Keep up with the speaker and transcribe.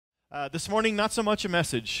This morning, not so much a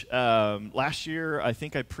message. Last year, I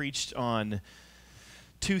think I preached on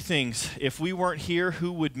two things. If we weren't here,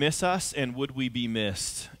 who would miss us, and would we be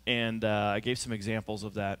missed? And I gave some examples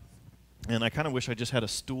of that. And I kind of wish I just had a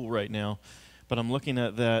stool right now, but I'm looking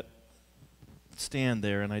at that stand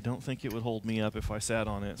there, and I don't think it would hold me up if I sat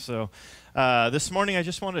on it. So this morning, I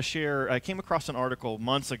just wanted to share, I came across an article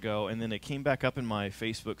months ago, and then it came back up in my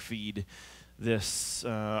Facebook feed this,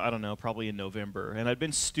 I don't know, probably in November. And I'd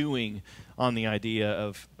been stewing on the idea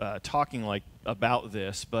of talking about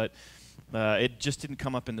this, but it just didn't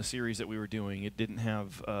come up in the series that we were doing. It didn't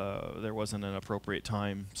have, there wasn't an appropriate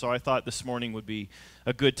time. So I thought this morning would be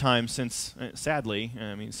a good time since, sadly,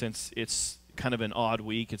 since it's kind of an odd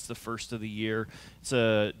week. It's the first of the year. It's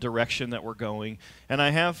a direction that we're going. And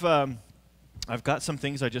I have, I've got some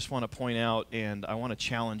things I just want to point out and I want to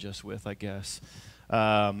challenge us with, I guess.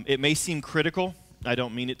 It may seem critical. I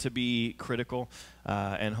don't mean it to be critical,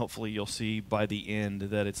 and hopefully you'll see by the end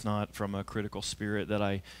that it's not from a critical spirit that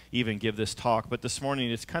I even give this talk. But this morning,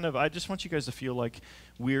 it's kind of, I just want you guys to feel like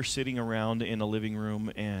we're sitting around in a living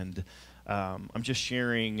room, and I'm just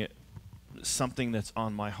sharing something that's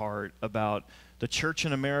on my heart about the church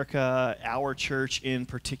in America, our church in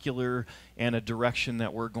particular, and a direction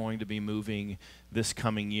that we're going to be moving this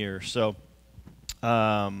coming year. So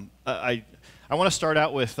I want to start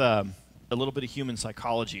out with a little bit of human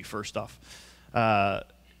psychology first off.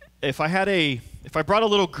 If I brought a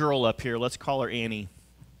little girl up here, let's call her Annie,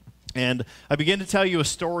 and I begin to tell you a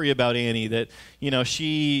story about Annie that,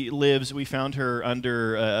 she lives, we found her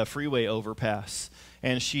under a freeway overpass,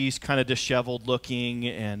 and she's kind of disheveled looking,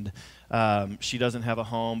 and she doesn't have a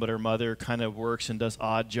home, but her mother kind of works and does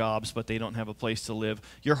odd jobs, but they don't have a place to live.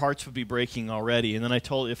 Your hearts would be breaking already. And then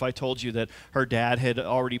if I told you that her dad had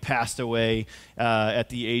already passed away at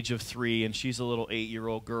the age of 3, and she's a little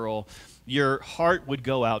 8-year-old girl, your heart would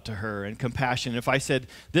go out to her in compassion. If I said,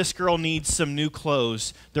 this girl needs some new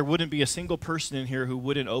clothes, there wouldn't be a single person in here who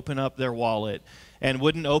wouldn't open up their wallet and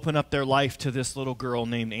wouldn't open up their life to this little girl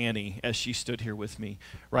named Annie as she stood here with me,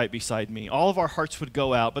 right beside me. All of our hearts would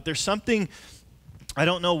go out, but there's something, I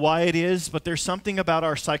don't know why it is, but there's something about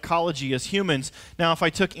our psychology as humans. Now, if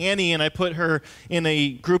I took Annie and I put her in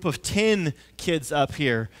a group of 10 kids up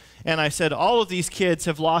here, and I said, all of these kids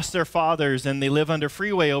have lost their fathers and they live under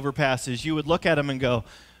freeway overpasses, you would look at them and go,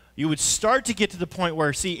 you would start to get to the point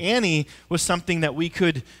where, see, Annie was something that we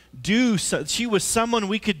could do. She was someone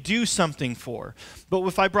we could do something for. But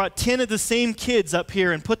if I brought 10 of the same kids up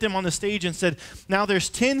here and put them on the stage and said, now there's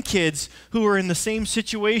 10 kids who are in the same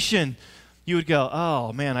situation, you would go,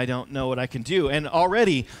 oh, man, I don't know what I can do. And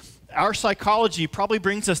already, our psychology probably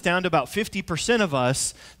brings us down to about 50% of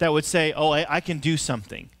us that would say, oh, I can do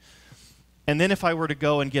something. And then if I were to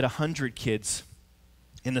go and get 100 kids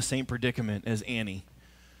in the same predicament as Annie,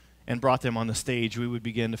 and brought them on the stage, we would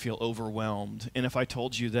begin to feel overwhelmed. And if I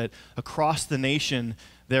told you that across the nation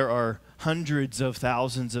there are hundreds of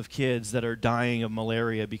thousands of kids that are dying of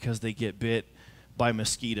malaria because they get bit by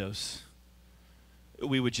mosquitoes,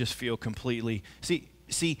 we would just feel completely...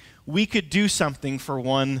 See, we could do something for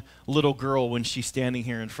one little girl when she's standing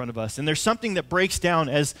here in front of us. And there's something that breaks down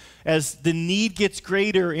as the need gets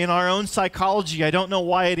greater in our own psychology. I don't know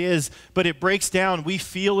why it is, but it breaks down. We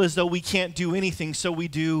feel as though we can't do anything, so we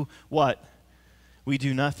do what? We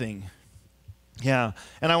do nothing. Yeah,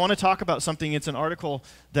 and I want to talk about something. It's an article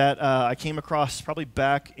that I came across probably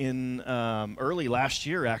back in early last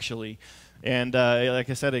year, actually. And like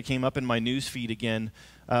I said, it came up in my news feed again.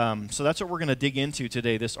 So that's what we're going to dig into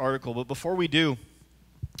today, this article. But before we do,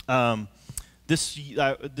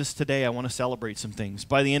 this today I want to celebrate some things.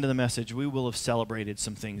 By the end of the message, we will have celebrated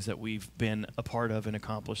some things that we've been a part of and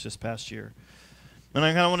accomplished this past year. And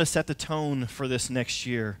I kind of want to set the tone for this next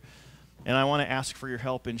year. And I want to ask for your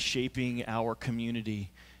help in shaping our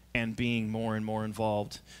community and being more and more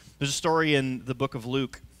involved. There's a story in the book of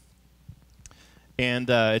Luke, and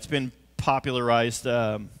it's been popularized.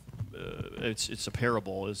 It's a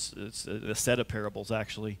parable. It's a set of parables,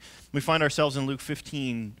 actually. We find ourselves in Luke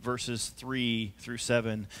 15, verses 3 through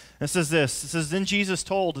 7. And it says this. It says, then Jesus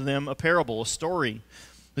told them a parable, a story,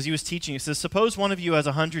 as he was teaching. It says, suppose one of you has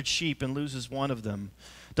 100 sheep and loses one of them.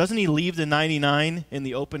 Doesn't he leave the 99 in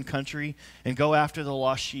the open country and go after the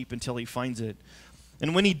lost sheep until he finds it?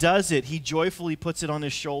 And when he does it, he joyfully puts it on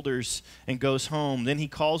his shoulders and goes home. Then he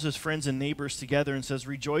calls his friends and neighbors together and says,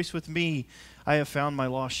 rejoice with me, I have found my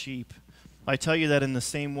lost sheep. I tell you that in the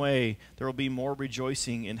same way, there will be more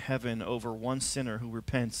rejoicing in heaven over one sinner who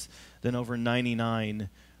repents than over 99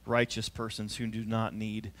 righteous persons who do not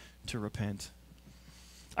need to repent.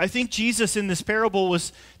 I think Jesus in this parable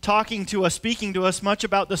was talking to us, speaking to us much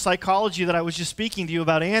about the psychology that I was just speaking to you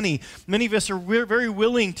about Annie. Many of us are very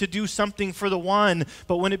willing to do something for the one,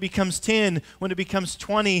 but when it becomes 10, when it becomes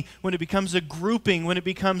 20, when it becomes a grouping, when it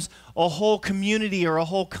becomes a whole community or a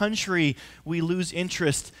whole country, we lose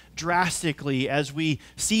interest drastically as we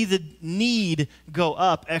see the need go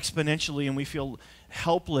up exponentially and we feel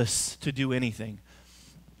helpless to do anything.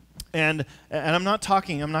 And I'm not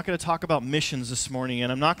going to talk about missions this morning,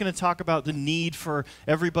 and I'm not going to talk about the need for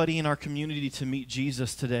everybody in our community to meet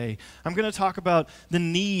Jesus today. I'm going to talk about the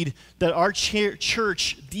need that our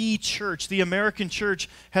church, the American church,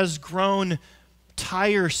 has grown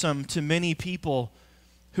tiresome to many people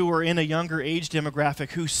who are in a younger age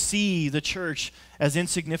demographic who see the church as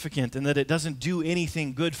insignificant and that it doesn't do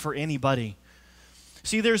anything good for anybody.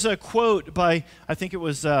 See, there's a quote by, I think it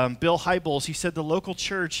was Bill Hybels. He said, "The local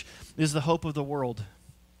church is the hope of the world."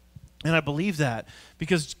 And I believe that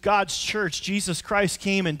because God's church, Jesus Christ,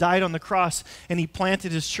 came and died on the cross and he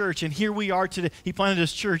planted his church. And here we are today. He planted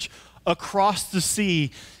his church across the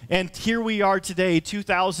sea. And here we are today,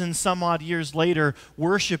 2,000 some odd years later,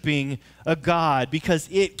 worshiping a God because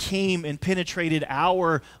it came and penetrated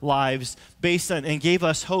our lives based on and gave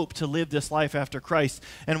us hope to live this life after Christ.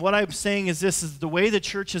 And what I'm saying is this is the way the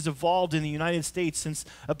church has evolved in the United States since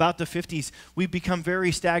about the 50s. We've become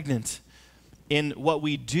very stagnant in what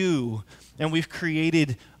we do, and we've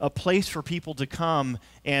created a place for people to come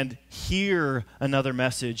and hear another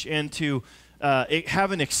message and to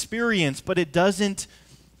have an experience, but it doesn't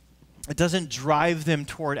drive them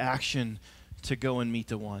toward action to go and meet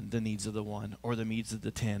the one, the needs of the one, or the needs of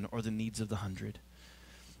the 10, or the needs of the 100.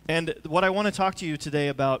 And what I want to talk to you today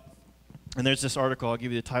about, and there's this article, I'll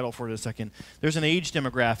give you the title for it in a second. There's an age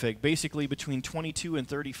demographic, basically between 22 and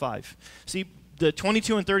 35. See, the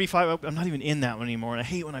 22 and 35, I'm not even in that one anymore, and I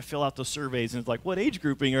hate when I fill out those surveys, and it's like, what age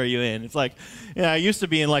grouping are you in? It's like, I used to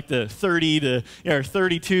be in like the 30 to, or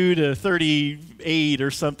 32 to 38 or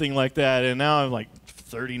something like that, and now I'm like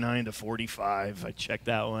 39 to 45. I checked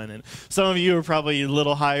that one, and some of you are probably a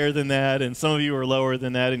little higher than that, and some of you are lower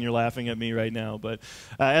than that, and you're laughing at me right now. But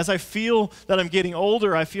as I feel that I'm getting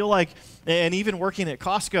older, I feel like, and even working at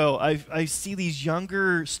Costco, I see these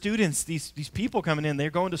younger students, these people coming in. They're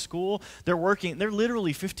going to school, they're working, they're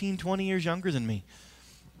literally 15, 20 years younger than me.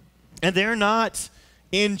 And they're not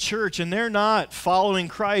in church, and they're not following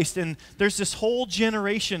Christ. And there's this whole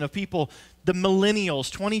generation of people, the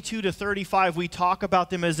millennials, 22 to 35, we talk about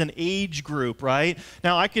them as an age group, right?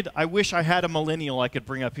 Now, I wish I had a millennial I could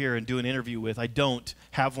bring up here and do an interview with. I don't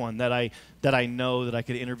have one that I know that I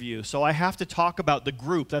could interview. So I have to talk about the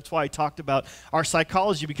group. That's why I talked about our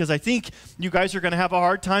psychology, because I think you guys are going to have a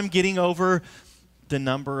hard time getting over the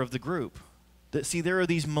number of the group. See, there are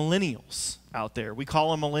these millennials out there. We call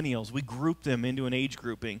them millennials. We group them into an age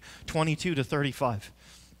grouping, 22 to 35.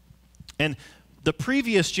 And the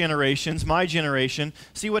previous generations, my generation,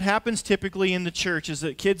 see what happens typically in the church is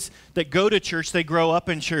that kids that go to church, they grow up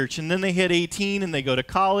in church, and then they hit 18 and they go to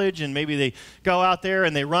college, and maybe they go out there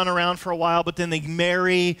and they run around for a while, but then they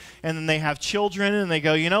marry and then they have children and they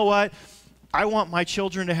go, you know what? I want my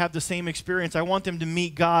children to have the same experience. I want them to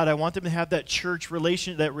meet God. I want them to have that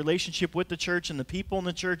relationship with the church and the people in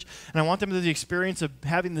the church. And I want them to have the experience of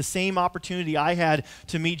having the same opportunity I had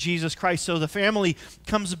to meet Jesus Christ. So the family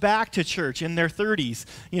comes back to church in their 30s,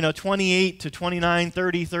 28 to 29,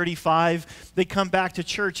 30, 35. They come back to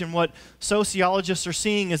church. And what sociologists are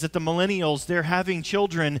seeing is that the millennials, they're having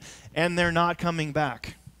children and they're not coming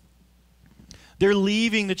back. They're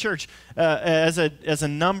leaving the church. As a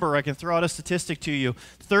number, I can throw out a statistic to you.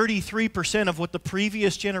 33% of what the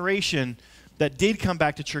previous generation that did come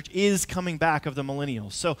back to church is coming back of the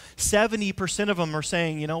millennials. So 70% of them are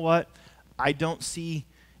saying, you know what? I don't see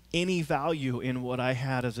any value in what I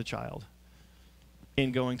had as a child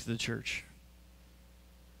in going to the church.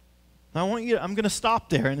 Now, I'm going to stop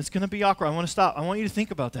there, and it's going to be awkward. I want to stop. I want you to think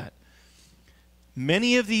about that.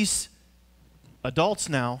 Many of these adults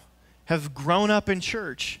now have grown up in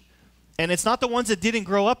church. And it's not the ones that didn't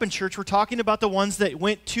grow up in church. We're talking about the ones that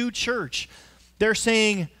went to church. They're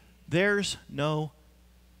saying there's no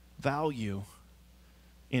value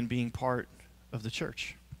in being part of the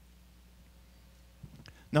church.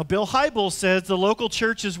 Now, Bill Hybels says the local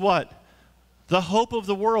church is what? The hope of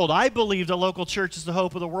the world. I believe the local church is the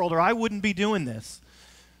hope of the world, or I wouldn't be doing this.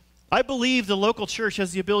 I believe the local church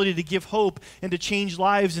has the ability to give hope and to change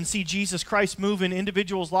lives and see Jesus Christ move in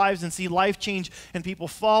individuals' lives and see life change and people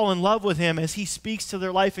fall in love with him as he speaks to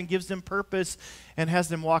their life and gives them purpose and has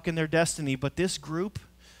them walk in their destiny. But this group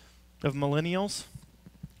of millennials,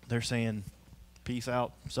 they're saying, peace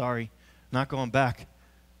out, sorry, not going back.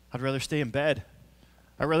 I'd rather stay in bed.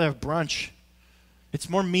 I'd rather have brunch. It's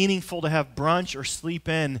more meaningful to have brunch or sleep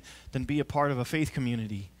in than be a part of a faith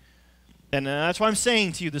community. And that's why I'm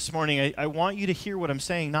saying to you this morning, I want you to hear what I'm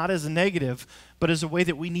saying, not as a negative, but as a way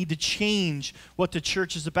that we need to change what the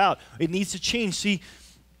church is about. It needs to change. See,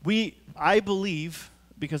 I believe,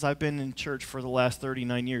 because I've been in church for the last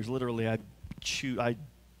 39 years, literally I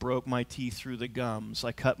broke my teeth through the gums.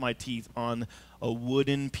 I cut my teeth on a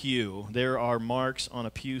wooden pew. There are marks on a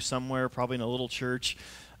pew somewhere, probably in a little church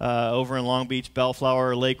over in Long Beach,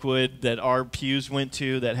 Bellflower, Lakewood, that our pews went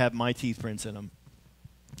to that have my teeth prints in them.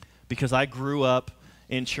 Because I grew up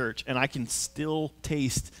in church, and I can still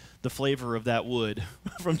taste the flavor of that wood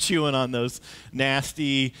from chewing on those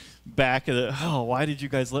nasty back of the, why did you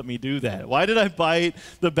guys let me do that? Why did I bite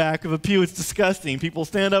the back of a pew? It's disgusting. People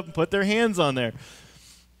stand up and put their hands on there.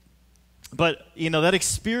 But, that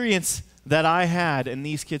experience that I had, and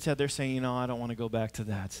these kids had, they're saying, I don't want to go back to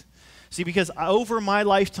that. See, because over my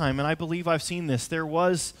lifetime, and I believe I've seen this, there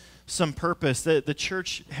was some purpose that the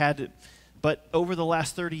church had. But over the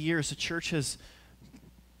last 30 years, the church has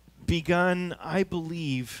begun, I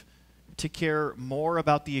believe, to care more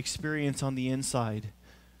about the experience on the inside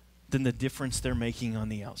than the difference they're making on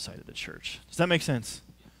the outside of the church. Does that make sense?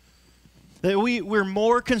 That we're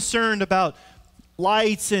more concerned about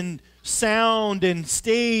lights and sound and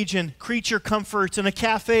stage and creature comforts and a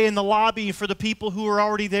cafe in the lobby for the people who are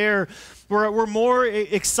already there. We're more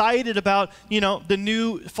excited about, the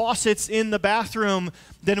new faucets in the bathroom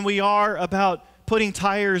than we are about putting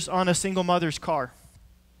tires on a single mother's car.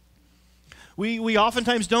 We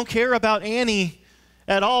oftentimes don't care about Annie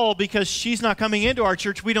at all because she's not coming into our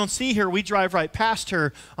church. We don't see her. We drive right past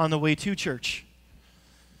her on the way to church.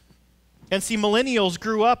 And see, millennials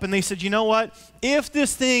grew up and they said, you know what? If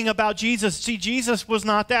this thing about Jesus, Jesus was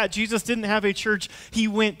not that. Jesus didn't have a church he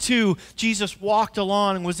went to. Jesus walked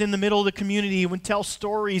along and was in the middle of the community. He would tell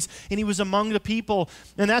stories and he was among the people.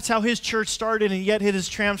 And that's how his church started, and yet it has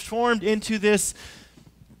transformed into this,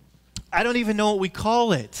 I don't even know what we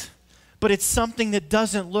call it, but it's something that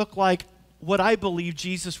doesn't look like what I believe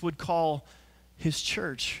Jesus would call his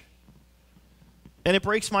church. And it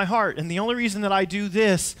breaks my heart. And the only reason that I do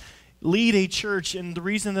this, lead a church, and the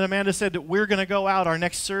reason that Amanda said that we're going to go out, our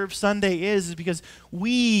next Serve Sunday is because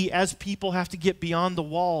we as people have to get beyond the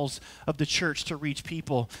walls of the church to reach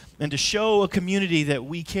people and to show a community that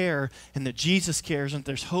we care and that Jesus cares and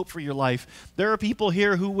there's hope for your life. There are people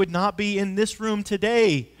here who would not be in this room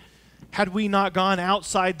today had we not gone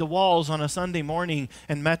outside the walls on a Sunday morning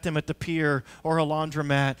and met them at the pier or a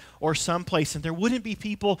laundromat or someplace. And there wouldn't be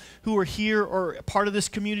people who are here or part of this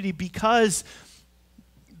community because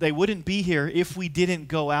they wouldn't be here if we didn't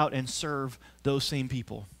go out and serve those same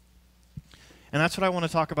people. And that's what I want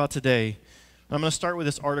to talk about today. I'm going to start with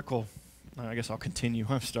this article. I guess I'll continue.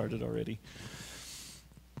 I've started already.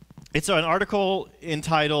 It's an article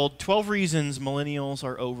entitled 12 Reasons Millennials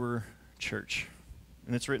Are Over Church.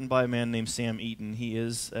 And it's written by a man named Sam Eaton. He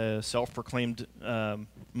is a self-proclaimed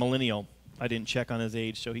millennial. I didn't check on his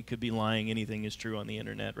age, so he could be lying. Anything is true on the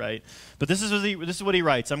internet, right? But this is what he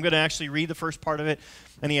writes. I'm going to actually read the first part of it,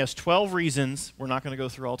 and he has 12 reasons. We're not going to go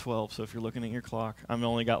through all 12, so if you're looking at your clock, I've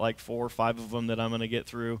only got like 4 or 5 of them that I'm going to get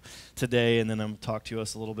through today, and then I'm going to talk to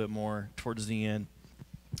us a little bit more towards the end.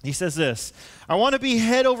 He says this: I want to be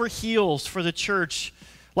head over heels for the church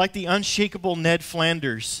like the unshakable Ned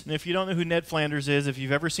Flanders. And if you don't know who Ned Flanders is, if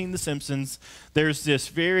you've ever seen The Simpsons, there's this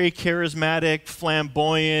very charismatic,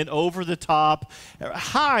 flamboyant, over-the-top,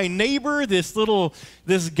 hi, neighbor,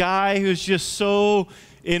 this guy who's just so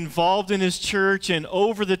involved in his church and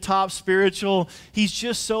over-the-top spiritual. He's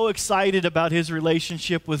just so excited about his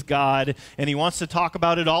relationship with God, and he wants to talk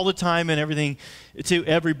about it all the time and everything to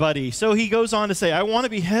everybody. So he goes on to say, I want to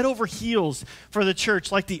be head over heels for the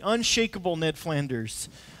church like the unshakable Ned Flanders.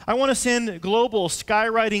 I want to send global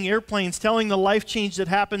skywriting airplanes telling the life change that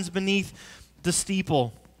happens beneath the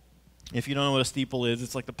steeple. If you don't know what a steeple is,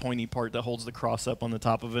 it's like the pointy part that holds the cross up on the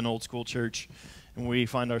top of an old school church. And we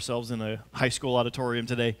find ourselves in a high school auditorium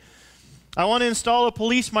today. I want to install a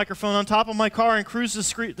police microphone on top of my car and cruise the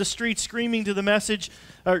street screaming to the masses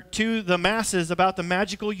about the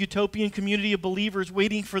magical utopian community of believers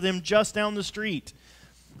waiting for them just down the street.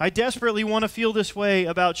 I desperately want to feel this way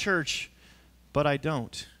about church, but I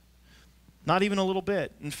don't. Not even a little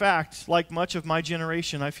bit. In fact, like much of my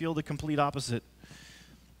generation, I feel the complete opposite.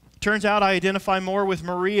 Turns out I identify more with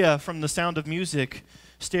Maria from The Sound of Music,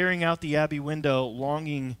 staring out the Abbey window,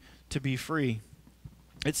 longing to be free.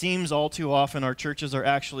 It seems all too often our churches are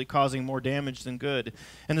actually causing more damage than good,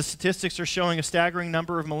 and the statistics are showing a staggering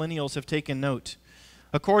number of millennials have taken note.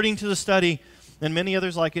 According to the study, and many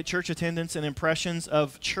others like it, church attendance and impressions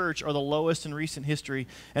of church are the lowest in recent history,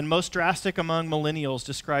 and most drastic among millennials,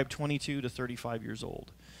 described 22 to 35 years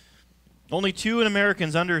old. Only 2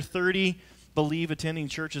 Americans under 30 believe attending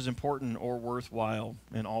church is important or worthwhile,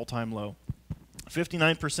 an all-time low.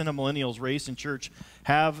 59% of millennials raised in church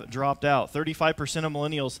have dropped out. 35% of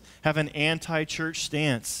millennials have an anti-church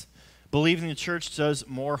stance, believing the church does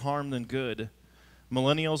more harm than good.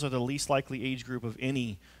 Millennials are the least likely age group of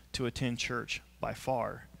any to attend church by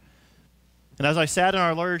far. And as I sat in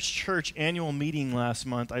our large church annual meeting last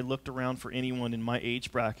month, I looked around for anyone in my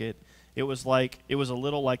age bracket. It was a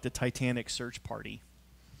little like the Titanic search party.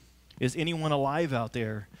 Is anyone alive out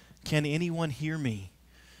there? Can anyone hear me?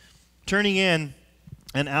 Turning in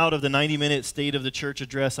and out of the 90-minute State of the Church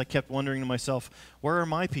address, I kept wondering to myself, where are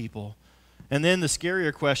my people? And then the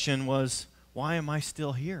scarier question was, why am I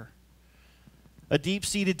still here? A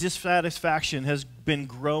deep-seated dissatisfaction has been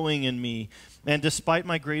growing in me, and despite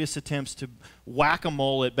my greatest attempts to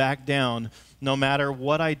whack-a-mole it back down, no matter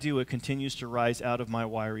what I do, it continues to rise out of my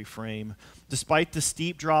wiry frame. Despite the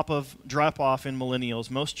steep drop-off in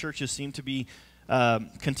millennials, most churches seem to be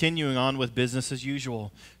continuing on with business as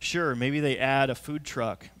usual. Sure, maybe they add a food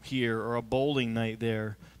truck here or a bowling night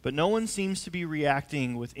there, but no one seems to be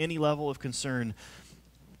reacting with any level of concern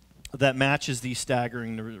that matches these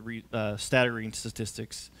staggering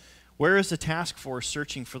statistics. Where is the task force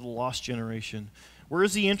searching for the lost generation? Where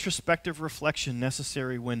is the introspective reflection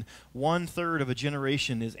necessary when 1/3 of a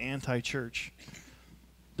generation is anti-church?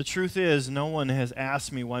 The truth is, no one has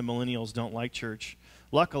asked me why millennials don't like church.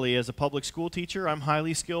 Luckily, as a public school teacher, I'm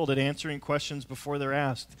highly skilled at answering questions before they're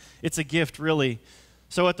asked. It's a gift, really.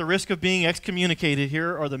 So at the risk of being excommunicated,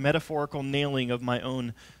 here are the metaphorical nailing of my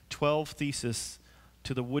own 12 theses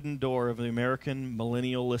to the wooden door of the American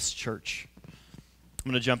millennialist church. I'm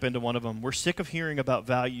going to jump into one of them. We're sick of hearing about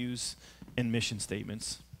values and mission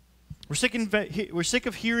statements. We're sick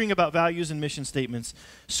of hearing about values and mission statements.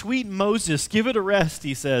 Sweet Moses, give it a rest,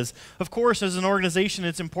 he says. Of course, as an organization,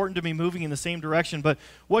 it's important to be moving in the same direction, but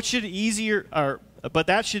that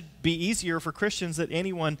should be easier for Christians than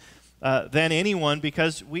anyone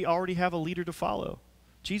because we already have a leader to follow.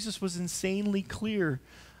 Jesus was insanely clear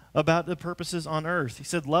about the purposes on earth. He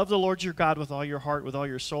said, love the Lord your God with all your heart, with all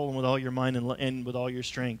your soul, and with all your mind, and with all your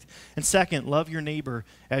strength. And second, love your neighbor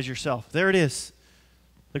as yourself. There it is.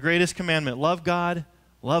 The greatest commandment. Love God,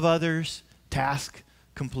 love others, task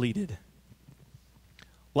completed.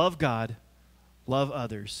 Love God, love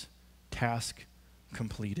others, task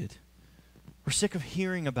completed. We're sick of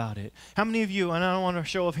hearing about it. How many of you, and I don't want a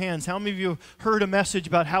show of hands, how many of you have heard a message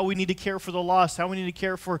about how we need to care for the lost, how we need to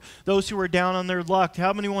care for those who are down on their luck,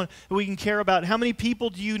 how many we can care about? How many people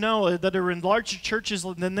do you know that are in larger churches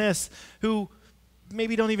than this who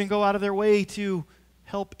maybe don't even go out of their way to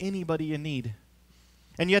help anybody in need?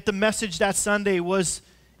 And yet the message that Sunday was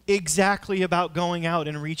exactly about going out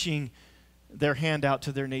and reaching their hand out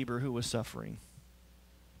to their neighbor who was suffering.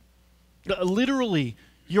 Literally,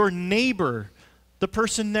 your neighbor, the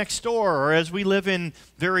person next door, or as we live in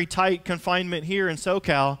very tight confinement here in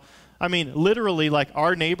SoCal, I mean, literally like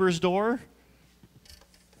our neighbor's door.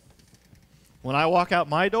 When I walk out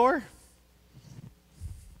my door,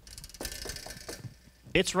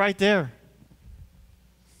 it's right there.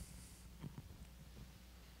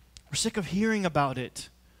 We're sick of hearing about it.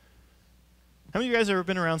 How many of you guys have ever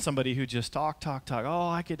been around somebody who just talk? Oh,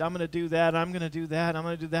 I'm going to do that, I'm going to do that, I'm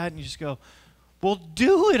going to do that, and you just go, well,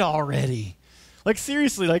 do it already. Like,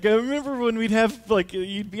 seriously, like, I remember when we'd have, like,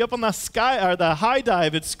 you'd be up on the the high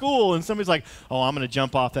dive at school, and somebody's like, oh, I'm going to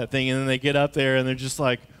jump off that thing, and then they get up there, and they're just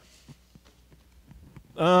like,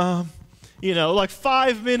 like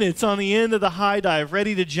 5 minutes on the end of the high dive,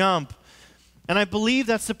 ready to jump. And I believe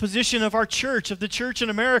that's the position of our church, of the church in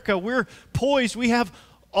America. We're poised. We have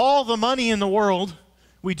all the money in the world.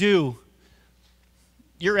 We do.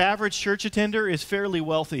 Your average church attender is fairly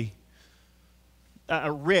wealthy.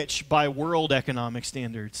 Rich by world economic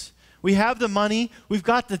standards. We have the money, we've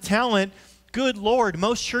got the talent. Good Lord,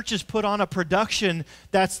 most churches put on a production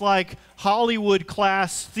that's like Hollywood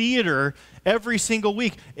class theater every single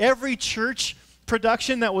week. Every church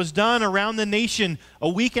production that was done around the nation a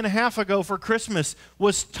week and a half ago for Christmas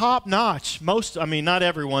was top notch. Not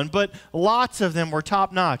everyone, but lots of them were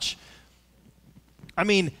top notch. I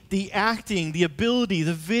mean, the acting, the ability,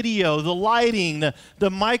 the video, the lighting, the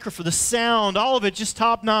microphone, the sound, all of it just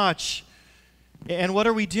top-notch. And what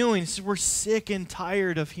are we doing? We're sick and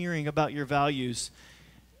tired of hearing about your values.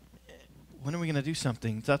 When are we going to do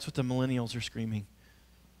something? That's what the millennials are screaming.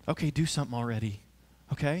 Okay, do something already.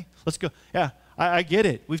 Okay? Let's go. Yeah, I get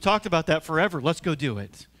it. We've talked about that forever. Let's go do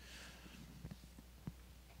it.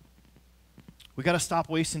 We got to stop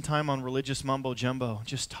wasting time on religious mumbo jumbo,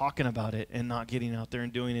 just talking about it and not getting out there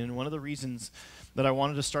and doing it. And one of the reasons that I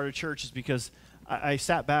wanted to start a church is because I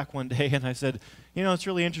sat back one day and I said, you know, it's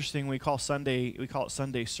really interesting. We call it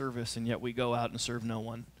Sunday service, and yet we go out and serve no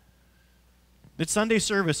one. It's Sunday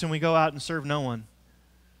service, and we go out and serve no one.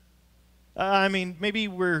 I mean, maybe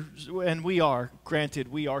we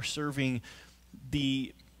are serving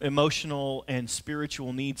the emotional and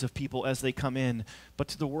spiritual needs of people as they come in, but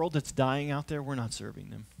to the world that's dying out there, we're not serving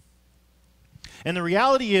them. And the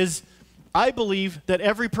reality is, I believe that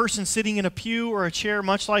every person sitting in a pew or a chair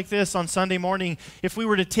much like this on Sunday morning, if we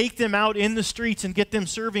were to take them out in the streets and get them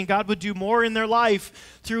serving, God would do more in their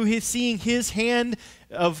life through seeing His hand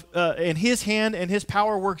and His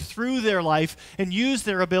power work through their life and use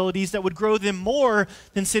their abilities that would grow them more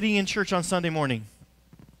than sitting in church on Sunday morning.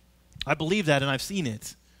 I believe that, and I've seen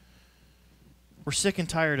it. We're sick and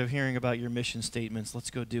tired of hearing about your mission statements. Let's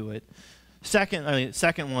go do it. Second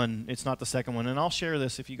one, it's not the second one, and I'll share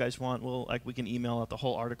this if you guys want. We can email out the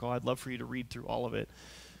whole article. I'd love for you to read through all of it.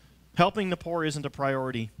 Helping the poor isn't a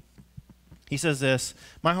priority. He says this,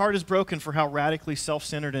 my heart is broken for how radically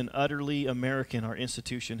self-centered and utterly American our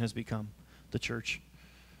institution has become, the church.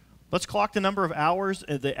 Let's clock the number of hours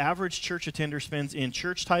the average church attender spends in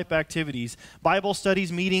church-type activities, Bible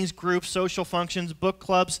studies, meetings, groups, social functions, book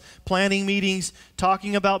clubs, planning meetings,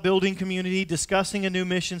 talking about building community, discussing a new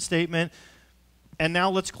mission statement. And now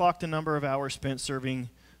let's clock the number of hours spent serving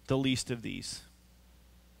the least of these.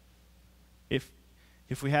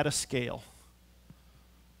 If we had a scale,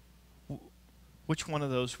 which one of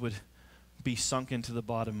those would be sunk into the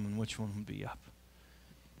bottom and which one would be up?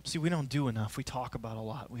 See, we don't do enough. We talk about a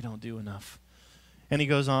lot. We don't do enough. And he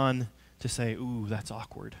goes on to say, ooh, that's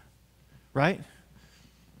awkward. Right?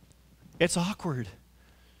 It's awkward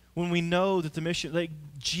when we know that the mission, like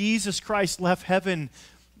Jesus Christ left heaven,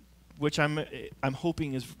 which I'm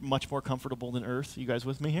hoping is much more comfortable than earth. You guys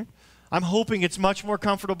with me here? I'm hoping it's much more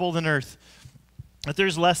comfortable than earth, that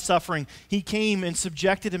there's less suffering. He came and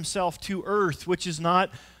subjected himself to earth, which is not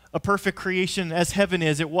a perfect creation as heaven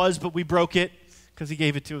is. It was, but we broke it because he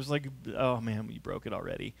gave it to us. Like, oh man, we broke it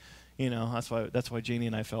already. You know, that's why Janie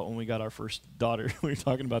and I felt when we got our first daughter. We were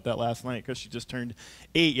talking about that last night because she just turned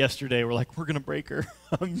 8 yesterday. We're like, we're going to break her.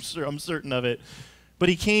 I'm certain of it. But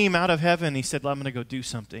he came out of heaven. He said, I'm going to go do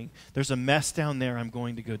something. There's a mess down there. I'm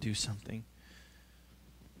going to go do something.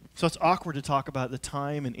 So it's awkward to talk about the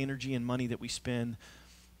time and energy and money that we spend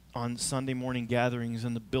on Sunday morning gatherings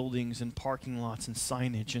and the buildings and parking lots and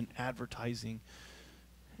signage and advertising.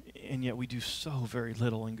 And yet we do so very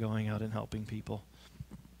little in going out and helping people,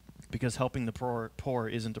 because helping the poor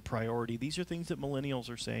isn't a priority. These are things that millennials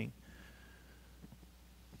are saying.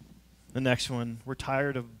 The next one, we're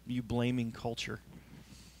tired of you blaming culture.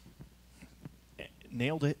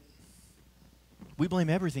 Nailed it. We blame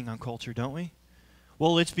everything on culture, don't we?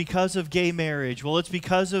 Well, it's because of gay marriage. Well, it's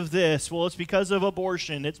because of this. Well, it's because of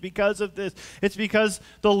abortion. It's because of this. It's because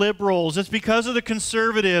the liberals. It's because of the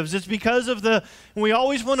conservatives. It's because of we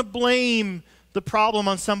always want to blame the problem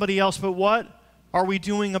on somebody else, but what are we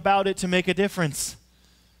doing about it to make a difference?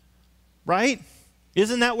 Right?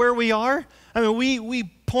 Isn't that where we are? I mean, we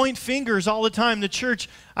point fingers all the time. The church,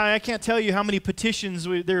 I can't tell you how many petitions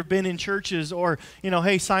there have been in churches, or,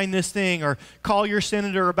 hey, sign this thing, or call your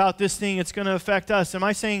senator about this thing. It's going to affect us. Am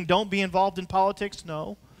I saying don't be involved in politics?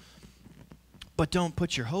 No. But don't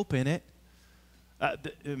put your hope in it.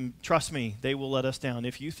 Trust me, they will let us down.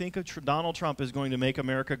 If you think Donald Trump is going to make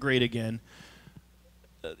America great again,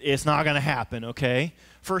 it's not going to happen, okay?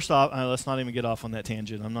 First off, let's not even get off on that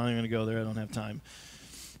tangent. I'm not even going to go there. I don't have time.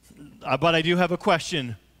 But I do have a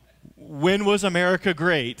question. When was America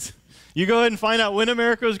great? You go ahead and find out when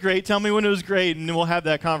America was great. Tell me when it was great, and then we'll have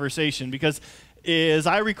that conversation. Because as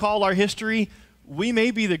I recall our history, we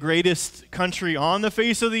may be the greatest country on the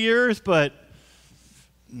face of the earth, but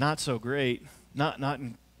not so great. Not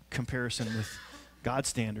in comparison with God's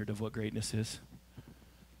standard of what greatness is.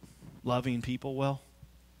 Loving people well.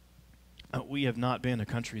 We have not been a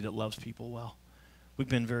country that loves people well. We've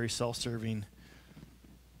been very self-serving.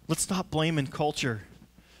 Let's stop blaming culture.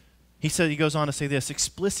 He goes on to say this,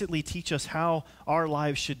 explicitly teach us how our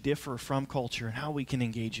lives should differ from culture and how we can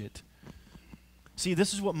engage it. See,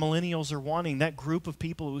 this is what millennials are wanting, that group of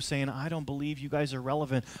people who are saying, I don't believe you guys are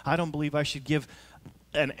relevant. I don't believe I should give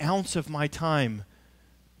an ounce of my time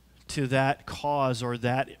to that cause or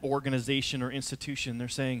that organization or institution. They're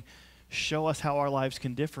saying, show us how our lives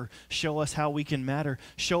can differ. Show us how we can matter.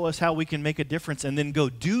 Show us how we can make a difference, and then go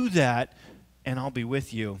do that, and I'll be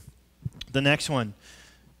with you. The next one,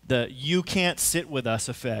 the "you can't sit with us"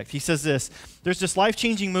 effect. He says this: there's this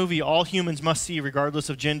life-changing movie all humans must see regardless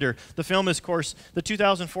of gender. The film is, of course, the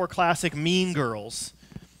 2004 classic Mean Girls.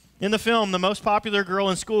 In the film, the most popular girl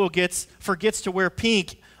in school forgets to wear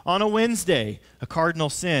pink on a Wednesday, a cardinal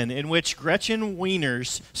sin, in which Gretchen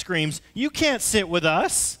Wieners screams, "You can't sit with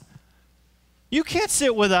us. You can't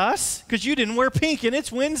sit with us because you didn't wear pink and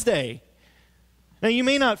it's Wednesday." Now, you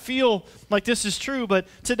may not feel like this is true, but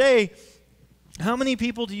today, how many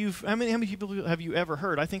people have you ever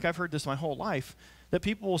heard? I think I've heard this my whole life, that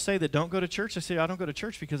people will say that don't go to church. They say, "I don't go to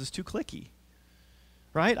church because it's too cliquey."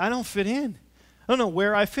 Right? I don't fit in. I don't know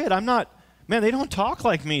where I fit. Man, they don't talk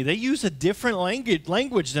like me. They use a different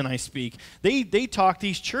language than I speak. They talk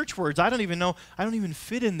these church words. I don't even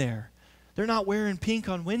fit in there. They're not wearing pink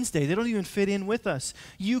on Wednesday. They don't even fit in with us.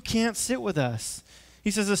 You can't sit with us. He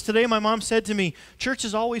says this: today my mom said to me, "Church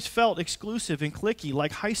has always felt exclusive and cliquey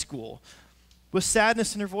like high school." With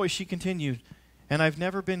sadness in her voice, she continued, "And I've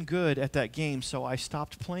never been good at that game, so I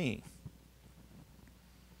stopped playing."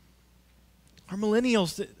 Our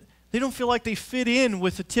millennials, they don't feel like they fit in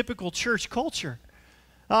with the typical church culture.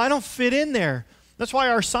 I don't fit in there. That's why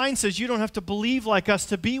our sign says you don't have to believe like us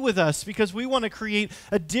to be with us, because we want to create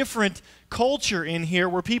a different culture in here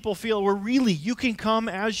where people feel you can come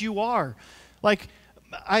as you are. Like,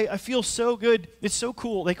 I feel so good. It's so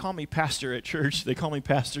cool. They call me pastor at church. They call me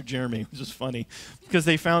Pastor Jeremy, which is funny because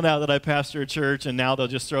they found out that I pastor a church, and now they'll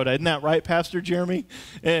just throw it out. "Isn't that right, Pastor Jeremy?"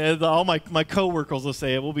 And all my coworkers will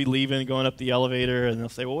say it. We'll be leaving, going up the elevator, and they'll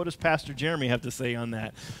say, "Well, what does Pastor Jeremy have to say on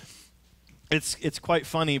that?" It's quite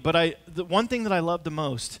funny. But the one thing that I love the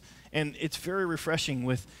most, and it's very refreshing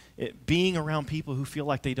with being around people who feel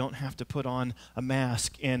like they don't have to put on a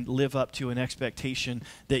mask and live up to an expectation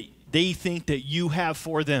that they think that you have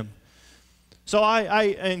for them. So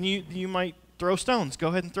and you might throw stones. Go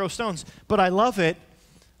ahead and throw stones. But I love it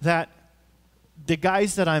that the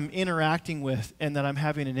guys that I'm interacting with and that I'm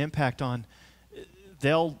having an impact on,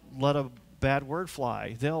 they'll let a bad word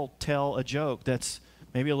fly. They'll tell a joke that's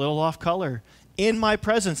maybe a little off color in my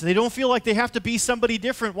presence. They don't feel like they have to be somebody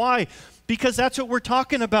different. Why? Because that's what we're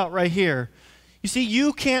talking about right here. You see,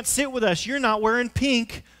 you can't sit with us. You're not wearing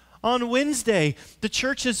pink on Wednesday. The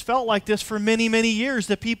church has felt like this for many, many years,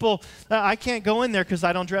 that people, I can't go in there because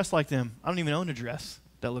I don't dress like them. I don't even own a dress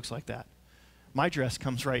that looks like that. My dress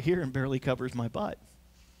comes right here and barely covers my butt.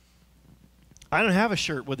 I don't have a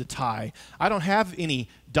shirt with a tie. I don't have any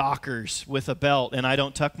Dockers with a belt, and I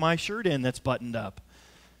don't tuck my shirt in that's buttoned up.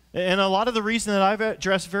 And a lot of the reason that I've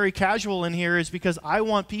dressed very casual in here is because I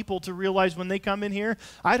want people to realize when they come in here,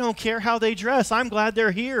 I don't care how they dress. I'm glad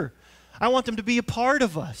they're here. I want them to be a part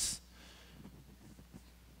of us.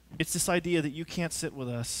 It's this idea that you can't sit with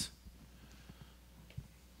us.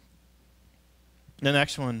 The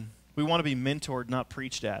next one, we want to be mentored, not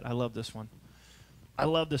preached at. I love this one. I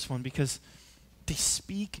love this one because they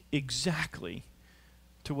speak exactly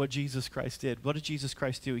to what Jesus Christ did. What did Jesus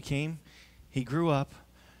Christ do? He came, he grew up,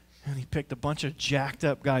 and he picked a bunch of jacked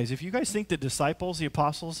up guys. If you guys think the disciples, the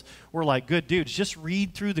apostles, were like good dudes, just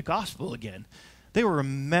read through the gospel again. They were a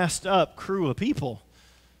messed up crew of people.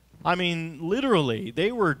 I mean, literally,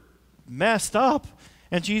 they were messed up.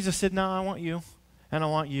 And Jesus said, "No, I want you, and I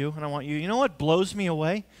want you, and I want you." You know what blows me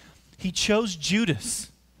away? He chose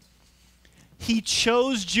Judas. He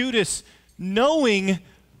chose Judas knowing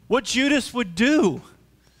what Judas would do.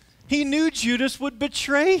 He knew Judas would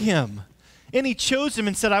betray him. And he chose him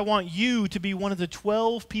and said, "I want you to be one of the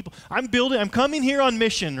 12 people. I'm coming here on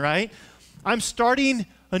mission, right? I'm starting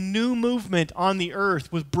a new movement on the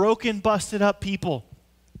earth with broken, busted up people.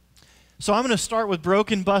 So I'm going to start with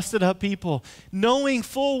broken, busted up people." Knowing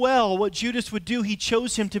full well what Judas would do, he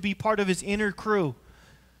chose him to be part of his inner crew.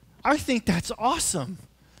 I think that's awesome.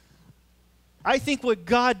 I think what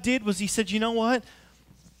God did was he said, "You know what?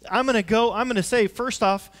 I'm going to say, first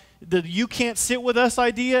off, the "you can't sit with us"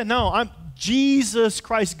 idea. No, Jesus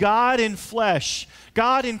Christ, God in flesh,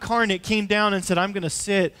 God incarnate came down and said, "I'm going to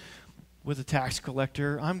sit with a tax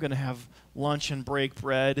collector. I'm going to have lunch and break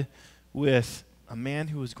bread with a man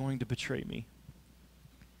who is going to betray me."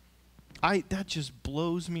 That just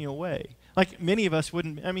blows me away. Like, many of us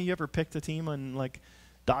wouldn't. I mean, you ever picked a team on like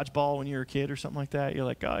dodgeball when you were a kid or something like that? You're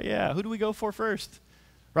like, "Oh yeah, who do we go for first?"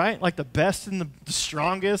 Right? Like the best and the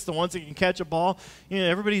strongest, the ones that can catch a ball. You know,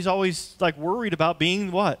 everybody's always like worried about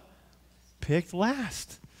being what? Picked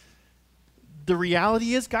last. The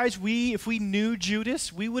reality is, guys, if we knew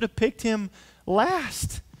Judas, we would have picked him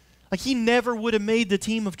last. Like, he never would have made the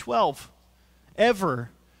team of 12, ever.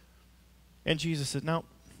 And Jesus said, "No,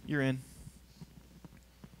 you're in.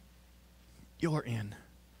 You're in.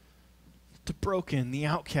 the broken, the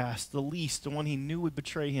outcast, the least, the one he knew would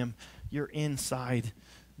betray him. You're inside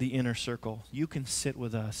the inner circle. You can sit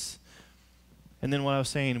with us. And then what I was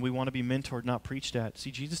saying, we want to be mentored, not preached at. See,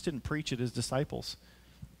 Jesus didn't preach at his disciples.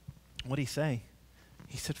 What did he say?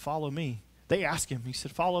 He said, follow me. They asked him. He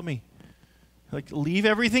said, follow me. Like, leave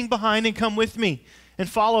everything behind and come with me and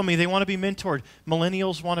follow me. They want to be mentored.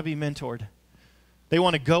 Millennials want to be mentored. They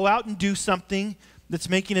want to go out and do something that's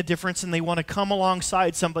making a difference, and they want to come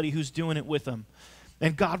alongside somebody who's doing it with them.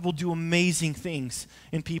 And God will do amazing things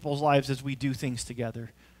in people's lives as we do things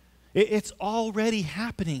together. It's already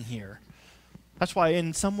happening here. That's why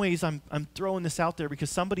in some ways I'm throwing this out there, because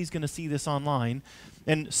somebody's going to see this online,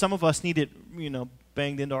 and some of us need it,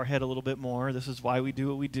 banged into our head a little bit more. This is why we do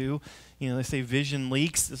what we do. They say vision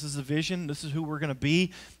leaks. This is the vision. This is who we're going to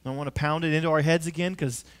be. I want to pound it into our heads again,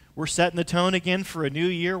 because we're setting the tone again for a new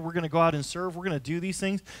year. We're going to go out and serve. We're going to do these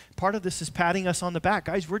things. Part of this is patting us on the back.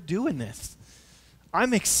 Guys, we're doing this.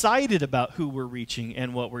 I'm excited about who we're reaching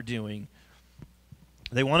and what we're doing.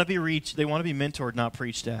 They want to be reached. They want to be mentored, not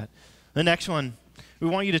preached at. The next one, we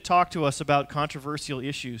want you to talk to us about controversial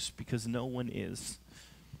issues, because no one is.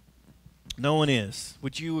 No one is.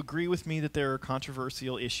 Would you agree with me that there are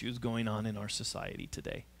controversial issues going on in our society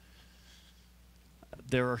today?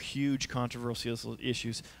 There are huge controversial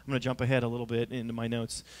issues. I'm going to jump ahead a little bit into my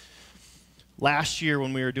notes. Last year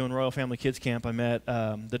when we were doing Royal Family Kids Camp, I met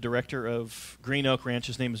the director of Green Oak Ranch.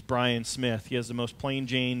 His name is Brian Smith. He has the most plain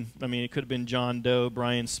Jane. It could have been John Doe,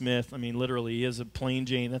 Brian Smith. Literally, he has a plain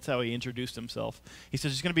Jane. That's how he introduced himself. He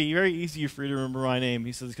says, it's going to be very easy for you to remember my name.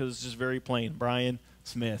 He says, because it's just very plain, Brian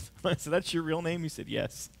Smith. I said, that's your real name? He said,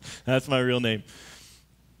 yes, that's my real name.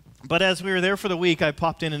 But as we were there for the week, I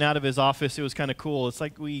popped in and out of his office. It was kind of cool. It's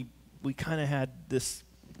like we kind of had this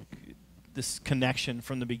connection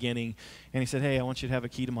from the beginning. And he said, hey, I want you to have a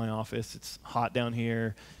key to my office. It's hot down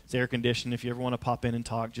here. It's air conditioned. If you ever want to pop in and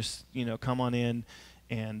talk, just, come on in.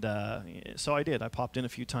 And so I did. I popped in a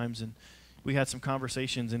few times, and we had some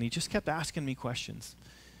conversations, and he just kept asking me questions.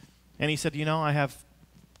 And he said, I have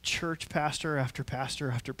church pastor after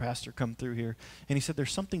pastor after pastor come through here. And he said,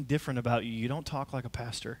 there's something different about you. You don't talk like a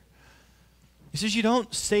pastor. He says, you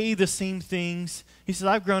don't say the same things. He says,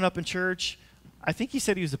 I've grown up in church. I think he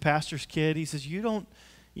said he was a pastor's kid. He says,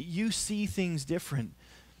 you see things different.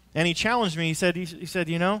 And he challenged me. He said,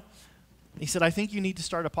 I think you need to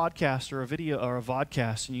start a podcast or a video or a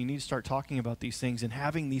vodcast, and you need to start talking about these things and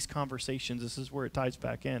having these conversations. This is where it ties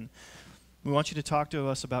back in. We want you to talk to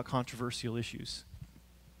us about controversial issues.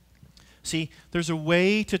 See, there's a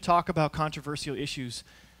way to talk about controversial issues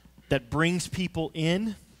that brings people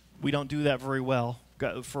in. We don't do that very well.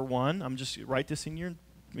 For one, I'm just write this in your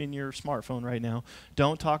smartphone right now.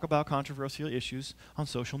 Don't talk about controversial issues on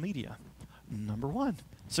social media. Number one,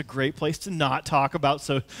 it's a great place to not talk about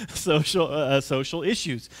social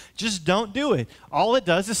issues. Just don't do it. All it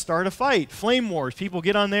does is start a fight. Flame wars. People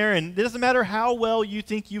get on there, and it doesn't matter how well you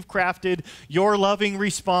think you've crafted your loving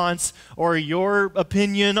response or your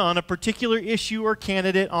opinion on a particular issue or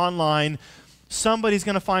candidate online. Somebody's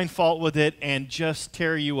going to find fault with it and just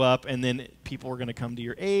tear you up, and then people are going to come to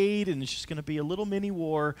your aid, and it's just going to be a little mini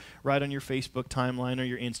war right on your Facebook timeline or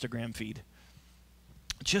your Instagram feed.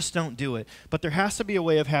 Just don't do it. But there has to be a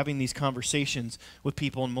way of having these conversations with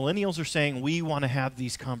people, and millennials are saying we want to have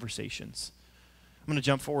these conversations. I'm going to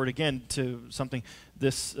jump forward again to something.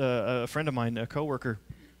 A friend of mine, a coworker,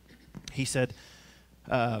 he said,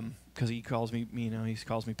 because he calls me, he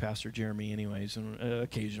calls me Pastor Jeremy anyways,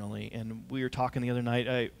 occasionally. And we were talking the other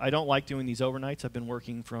night. I don't like doing these overnights. I've been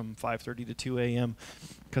working from 5:30 to 2 a.m.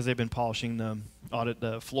 because they've been polishing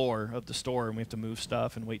the floor of the store, and we have to move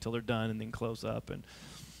stuff and wait till they're done and then close up. And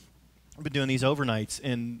I've been doing these overnights,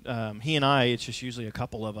 and he and I, it's just usually a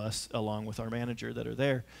couple of us along with our manager that are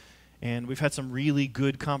there. And we've had some really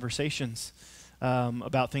good conversations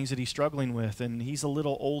about things that he's struggling with. And he's a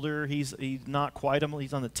little older. He's not quite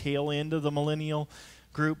he's on the tail end of the millennial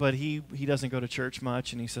group, but he doesn't go to church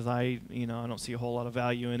much. And he says, I don't see a whole lot of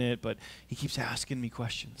value in it, but he keeps asking me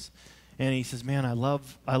questions. And he says, man, I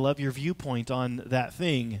love your viewpoint on that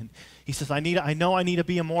thing. And he says, I know I need to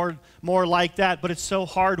be more like that, but it's so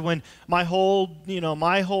hard when my whole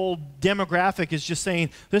demographic is just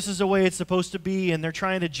saying this is the way it's supposed to be, and they're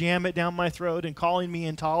trying to jam it down my throat and calling me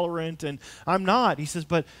intolerant, and I'm not. He says,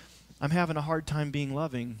 but I'm having a hard time being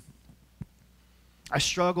loving. I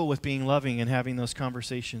struggle with being loving and having those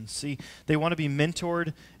conversations. See, they want to be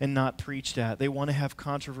mentored and not preached at. They want to have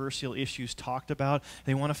controversial issues talked about.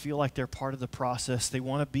 They want to feel like they're part of the process. They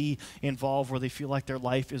want to be involved where they feel like their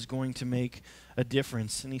life is going to make a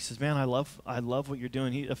difference. And he says, man, I love what you're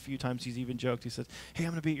doing. A few times he's even joked. He says, hey,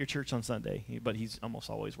 I'm going to be at your church on Sunday. But he's almost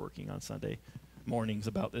always working on Sunday mornings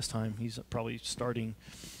about this time. He's probably starting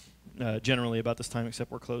generally about this time,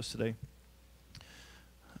 except we're closed today.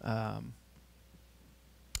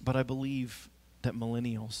 But I believe that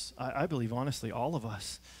millennials, I believe honestly all of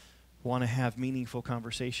us want to have meaningful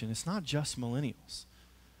conversation. It's not just millennials.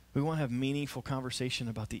 We want to have meaningful conversation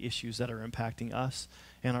about the issues that are impacting us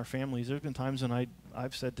and our families. There's been times when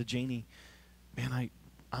I've said to Janie, man,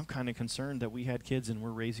 I'm kind of concerned that we had kids and we're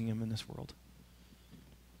raising them in this world.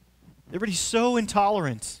 Everybody's so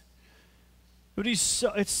intolerant.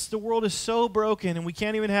 The world is so broken, and we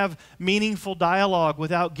can't even have meaningful dialogue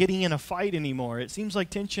without getting in a fight anymore. It seems like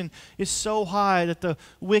tension is so high, that the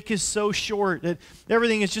wick is so short, that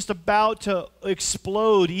everything is just about to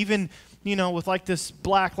explode, even, with like this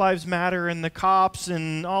Black Lives Matter and the cops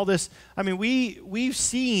and all this. I mean, we've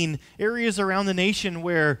seen areas around the nation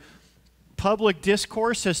where public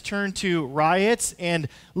discourse has turned to riots, and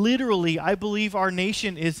literally, I believe our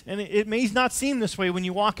nation is, and it may not seem this way when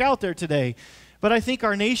you walk out there today, but I think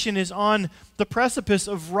our nation is on the precipice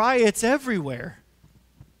of riots everywhere.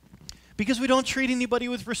 Because we don't treat anybody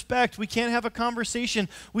with respect. We can't have a conversation.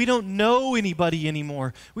 We don't know anybody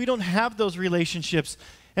anymore. We don't have those relationships.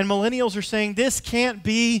 And millennials are saying, this can't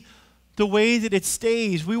be the way that it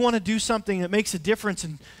stays. We want to do something that makes a difference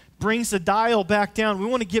and brings the dial back down. We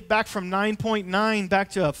want to get back from 9.9 back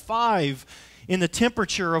to a 5 in the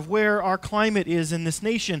temperature of where our climate is in this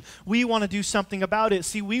nation. We want to do something about it.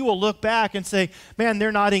 See, we will look back and say, man,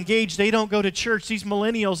 they're not engaged. They don't go to church. These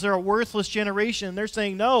millennials, they're a worthless generation. They're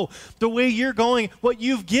saying, no, the way you're going, what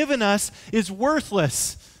you've given us is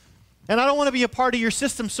worthless. And I don't want to be a part of your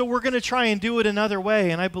system, so we're going to try and do it another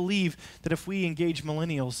way. And I believe that if we engage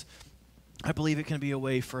millennials, I believe it can be a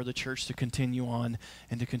way for the church to continue on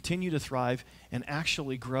and to continue to thrive and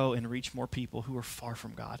actually grow and reach more people who are far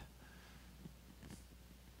from God.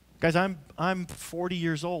 Guys, I'm 40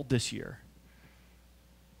 years old this year.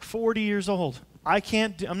 40 years old.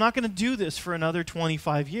 I'm not going to do this for another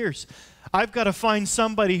 25 years. I've got to find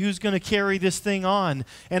somebody who's going to carry this thing on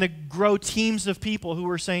and to grow teams of people who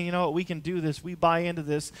are saying, you know what, we can do this. We buy into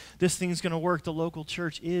this. This thing's going to work. The local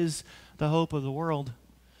church is the hope of the world.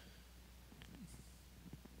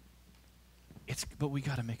 But we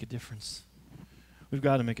got to make a difference. We've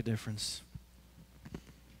got to make a difference.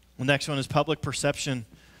 The next one is public perception.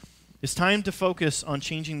 It's time to focus on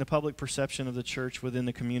changing the public perception of the church within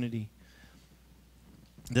the community.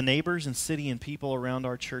 The neighbors and city and people around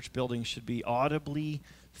our church building should be audibly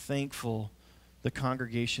thankful the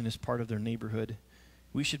congregation is part of their neighborhood.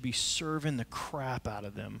 We should be serving the crap out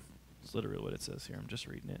of them. That's literally what it says here. I'm just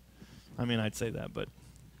reading it. I mean, I'd say that, but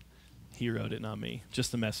he wrote it, not me.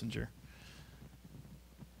 Just the messenger.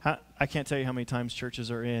 I can't tell you how many times churches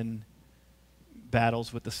are in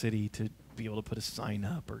battles with the city to be able to put a sign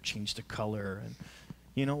up or change the color. And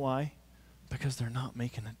you know why? Because they're not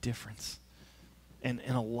making a difference. And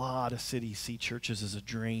a lot of cities see churches as a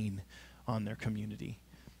drain on their community.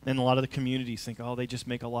 And a lot of the communities think, oh, they just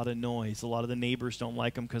make a lot of noise. A lot of the neighbors don't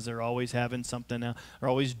like them because they're always having something, or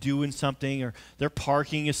always doing something, or their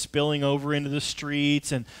parking is spilling over into the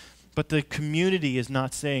streets. But the community is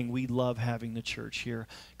not saying, we love having the church here.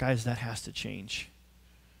 Guys, that has to change.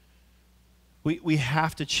 We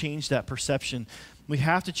have to change that perception. We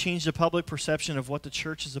have to change the public perception of what the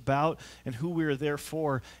church is about and who we are there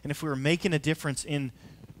for. And if we were making a difference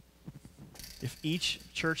if each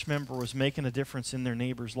church member was making a difference in their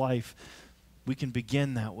neighbor's life, we can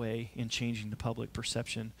begin that way in changing the public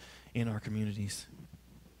perception in our communities.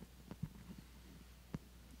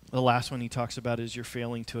 The last one he talks about is you're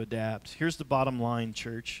failing to adapt. Here's the bottom line,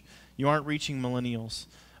 church. You aren't reaching millennials.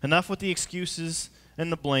 Enough with the excuses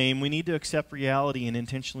and the blame. We need to accept reality and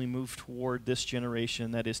intentionally move toward this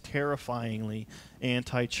generation that is terrifyingly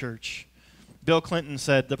anti-church. Bill Clinton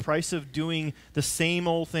said, the price of doing the same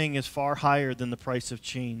old thing is far higher than the price of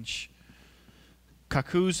change.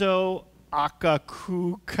 Kakuzu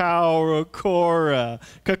Akakora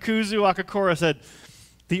said,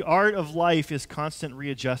 the art of life is constant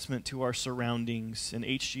readjustment to our surroundings. And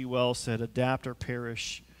H.G. Wells said, adapt or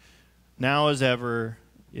perish. Now as ever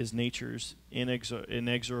is nature's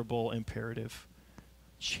inexorable imperative.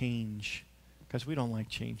 Change. Because we don't like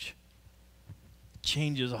change.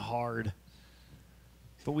 Change is hard.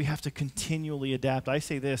 But we have to continually adapt. I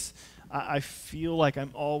say this, I feel like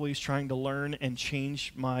I'm always trying to learn and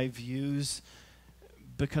change my views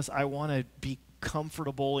because I want to be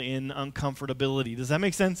comfortable in uncomfortability. Does that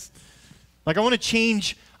make sense? Like I want to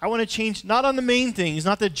change not on the main things,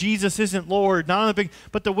 not that Jesus isn't Lord, not on the big,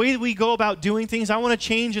 but the way that we go about doing things, I want to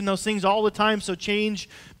change in those things all the time so change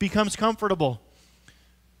becomes comfortable.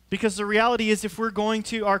 Because the reality is if we're going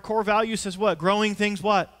to, our core value says what? Growing things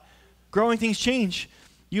what? Growing things change.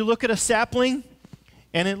 You look at a sapling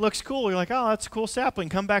and it looks cool. You're like, oh, that's a cool sapling.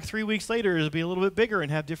 Come back 3 weeks later, it'll be a little bit bigger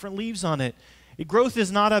and have different leaves on it. Growth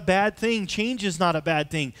is not a bad thing. Change is not a bad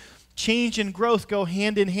thing. Change and growth go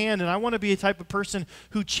hand in hand, and I want to be a type of person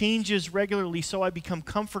who changes regularly so I become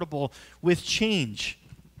comfortable with change.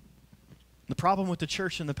 The problem with the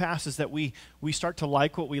church in the past is that we start to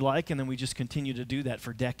like what we like, and then we just continue to do that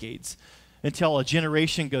for decades until a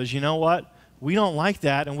generation goes, you know what? We don't like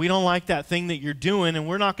that, and we don't like that thing that you're doing, and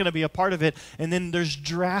we're not going to be a part of it. And then there's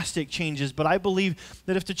drastic changes. But I believe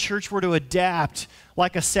that if the church were to adapt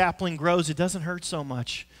like a sapling grows, it doesn't hurt so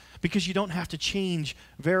much. Because you don't have to change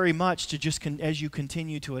very much to just as you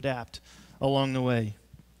continue to adapt along the way.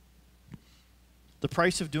 The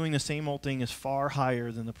price of doing the same old thing is far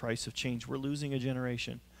higher than the price of change. We're losing a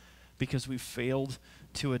generation because we've failed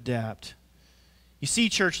to adapt. You see,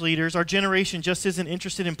 church leaders, our generation just isn't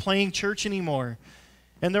interested in playing church anymore.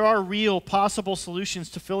 And there are real possible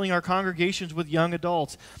solutions to filling our congregations with young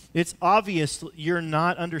adults. It's obvious you're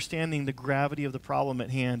not understanding the gravity of the problem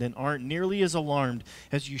at hand and aren't nearly as alarmed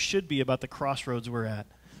as you should be about the crossroads we're at.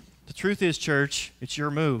 The truth is, church, it's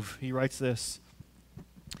your move. He writes this.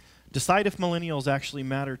 Decide if millennials actually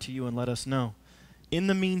matter to you and let us know. In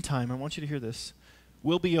the meantime, I want you to hear this.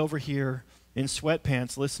 We'll be over here in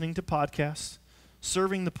sweatpants listening to podcasts,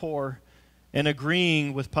 serving the poor, and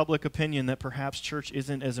agreeing with public opinion that perhaps church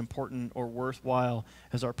isn't as important or worthwhile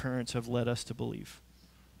as our parents have led us to believe.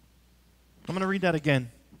 I'm going to read that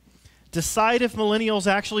again. Decide if millennials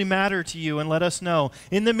actually matter to you and let us know.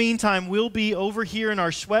 In the meantime, we'll be over here in our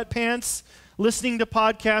sweatpants, listening to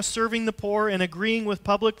podcasts, serving the poor, and agreeing with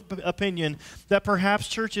public opinion that perhaps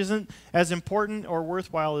church isn't as important or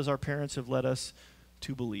worthwhile as our parents have led us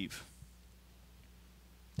to believe.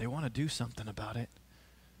 They want to do something about it.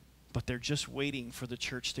 But they're just waiting for the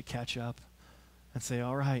church to catch up and say,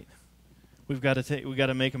 all right, we've got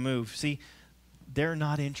to make a move. See, they're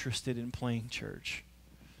not interested in playing church.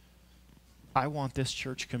 I want this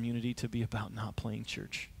church community to be about not playing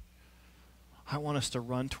church. I want us to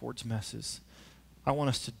run towards messes. I want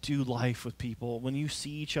us to do life with people. When you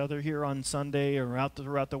see each other here on Sunday or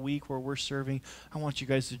throughout the week where we're serving, I want you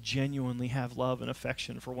guys to genuinely have love and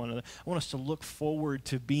affection for one another. I want us to look forward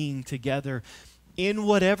to being together in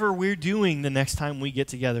whatever we're doing the next time we get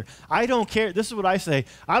together. I don't care. This is what I say.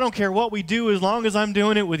 I don't care what we do as long as I'm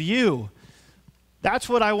doing it with you. That's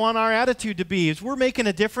what I want our attitude to be. Is we're making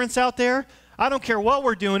a difference out there. I don't care what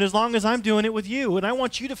we're doing as long as I'm doing it with you. And I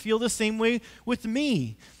want you to feel the same way with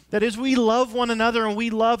me. That as we love one another and we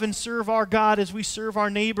love and serve our God, as we serve our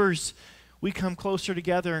neighbors, we come closer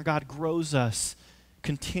together and God grows us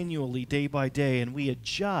continually, day by day, and we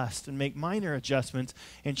adjust and make minor adjustments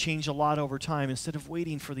and change a lot over time instead of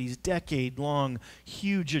waiting for these decade-long,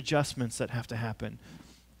 huge adjustments that have to happen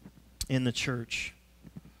in the church.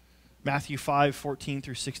 Matthew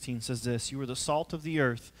 5:14-16 says this, "You are the salt of the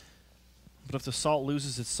earth, but if the salt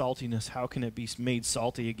loses its saltiness, how can it be made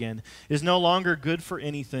salty again? It is no longer good for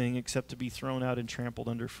anything except to be thrown out and trampled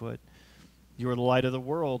underfoot. You are the light of the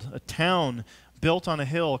world. A town built on a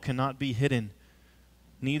hill cannot be hidden.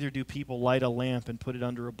 Neither do people light a lamp and put it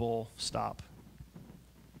under a bowl." Stop.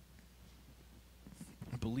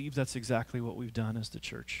 I believe that's exactly what we've done as the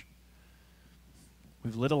church.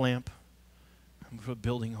 We've lit a lamp and we've put a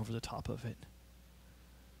building over the top of it.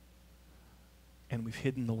 And we've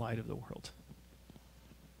hidden the light of the world.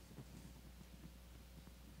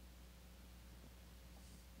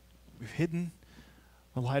 We've hidden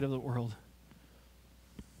the light of the world.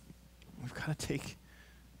 We've got to take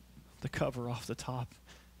the cover off the top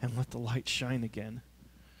and let the light shine again.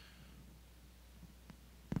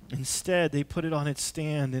 Instead, they put it on its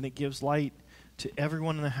stand and it gives light to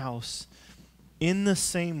everyone in the house. In the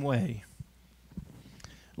same way,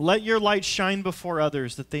 let your light shine before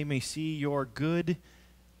others that they may see your good,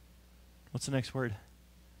 what's the next word?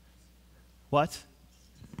 What?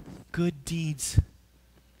 Good deeds.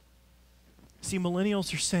 See,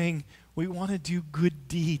 millennials are saying, we want to do good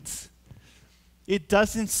deeds. It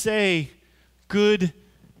doesn't say good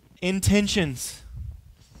intentions.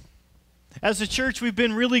 As a church, we've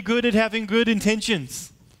been really good at having good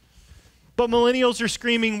intentions. But millennials are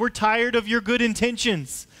screaming, we're tired of your good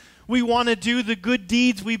intentions. We want to do the good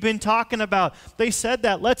deeds we've been talking about. They said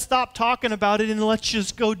that. Let's stop talking about it and let's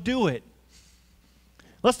just go do it.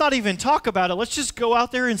 Let's not even talk about it. Let's just go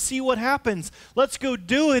out there and see what happens. Let's go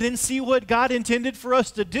do it and see what God intended for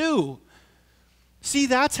us to do. See,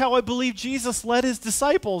 that's how I believe Jesus led his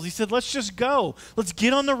disciples. He said, let's just go. Let's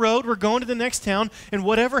get on the road. We're going to the next town, and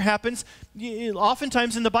whatever happens,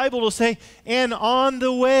 oftentimes in the Bible it'll say, and on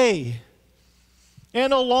the way.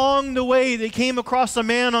 And along the way, they came across a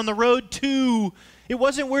man on the road to. It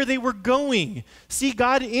wasn't where they were going. See,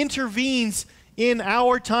 God intervenes in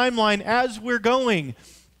our timeline as we're going.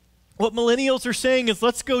 What millennials are saying is,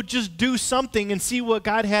 let's go just do something and see what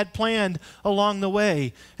God had planned along the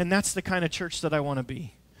way. And that's the kind of church that I want to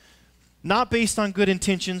be. Not based on good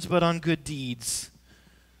intentions, but on good deeds.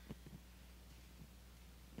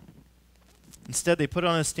 Instead, they put it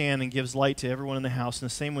on a stand and gives light to everyone in the house. In the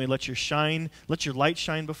same way, let your light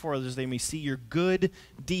shine before others. They may see your good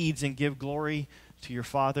deeds and give glory to your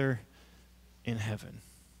Father in heaven.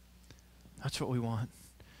 That's what we want.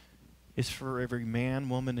 Is for every man,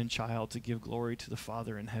 woman, and child to give glory to the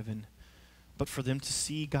Father in heaven. But for them to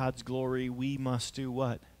see God's glory, we must do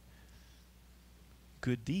what?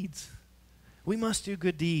 Good deeds. We must do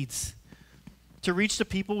good deeds. To reach the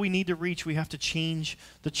people we need to reach, we have to change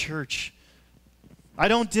the church. I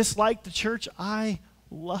don't dislike the church. I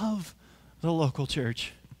love the local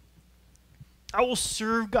church. I will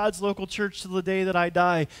serve God's local church to the day that I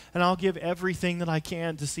die, and I'll give everything that I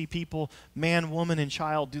can to see people, man, woman, and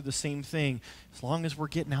child, do the same thing, as long as we're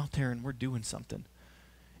getting out there and we're doing something.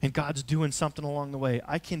 And God's doing something along the way.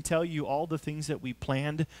 I can tell you all the things that we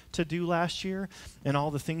planned to do last year and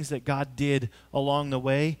all the things that God did along the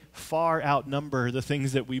way far outnumber the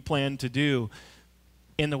things that we planned to do,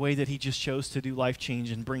 in the way that he just chose to do life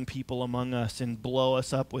change and bring people among us and blow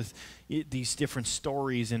us up with these different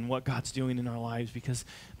stories and what God's doing in our lives, because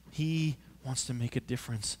he wants to make a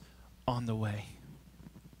difference on the way.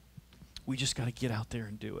 We just got to get out there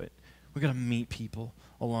and do it. We got to meet people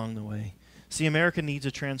along the way. See, America needs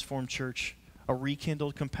a transformed church, a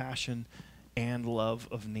rekindled compassion and love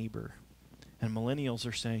of neighbor. And millennials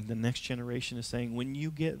are saying, the next generation is saying, when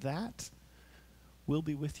you get that, we'll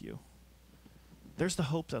be with you. There's the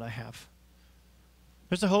hope that I have.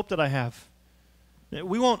 There's the hope that I have.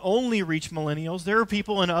 We won't only reach millennials. There are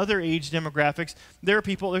people in other age demographics.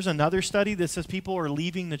 There's another study that says people are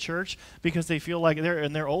leaving the church because they feel like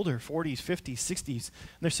they're older, 40s, 50s, 60s.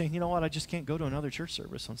 And they're saying, you know what, I just can't go to another church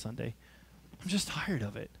service on Sunday. I'm just tired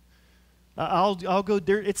of it. I'll go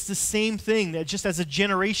there. It's the same thing. That just as a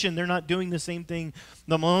generation, they're not doing the same thing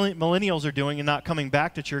the millennials are doing and not coming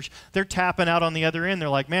back to church. They're tapping out on the other end. They're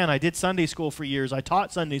like, man, I did Sunday school for years. I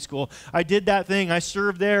taught Sunday school. I did that thing. I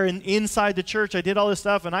served there and inside the church. I did all this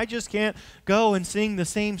stuff, and I just can't go and sing the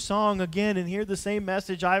same song again and hear the same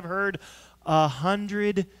message I've heard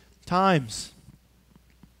 100 times.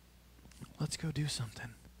 Let's go do something.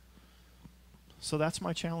 So that's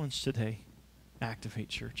my challenge today. Activate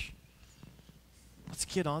Church. Let's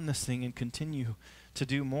get on this thing and continue to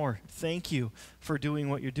do more. Thank you for doing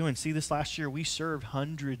what you're doing. See, this last year we served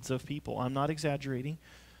hundreds of people. I'm not exaggerating.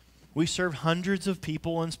 We served hundreds of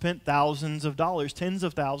people and spent thousands of dollars, tens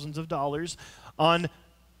of thousands of dollars on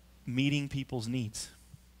meeting people's needs.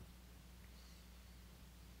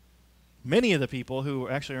 Many of the people who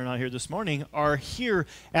actually are not here this morning are here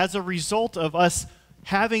as a result of us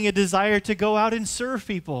having a desire to go out and serve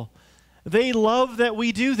people. They love that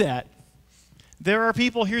we do that. There are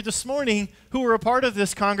people here this morning who are a part of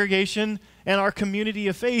this congregation and our community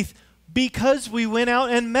of faith because we went out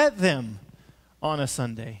and met them on a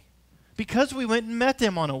Sunday. Because we went and met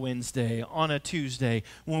them on a Wednesday, on a Tuesday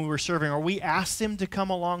when we were serving, or we asked them to come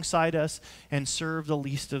alongside us and serve the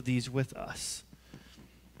least of these with us.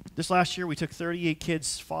 This last year we took 38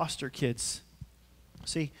 kids, foster kids.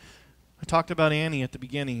 See, I talked about Annie at the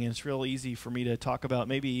beginning, and it's real easy for me to talk about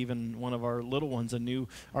maybe even one of our little ones,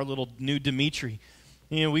 our little new Dimitri.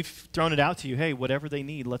 You know, we've thrown it out to you, hey, whatever they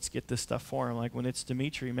need, let's get this stuff for him. Like when it's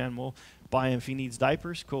Dimitri, man, we'll buy him. If he needs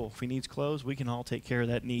diapers, cool. If he needs clothes, we can all take care of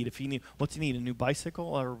that need. If he need, what's he need, a new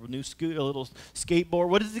bicycle or a new scooter, a little skateboard?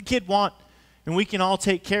 What does the kid want? And we can all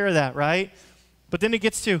take care of that, right? But then it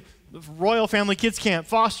gets to Royal Family Kids Camp,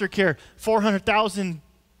 foster care, 400,000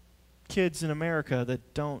 kids in America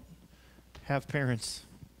that don't have parents.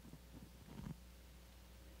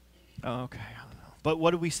 Oh, okay, I don't know. But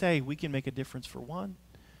what do we say? We can make a difference for one.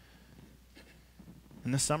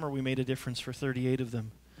 And this summer we made a difference for 38 of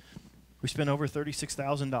them. We spent over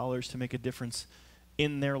 $36,000 to make a difference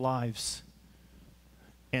in their lives.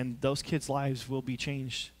 And those kids' lives will be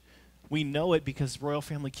changed. We know it because Royal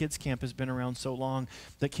Family Kids Camp has been around so long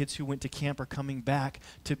that kids who went to camp are coming back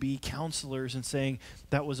to be counselors and saying,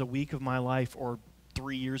 that was a week of my life, or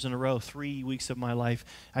 3 years in a row, 3 weeks of my life,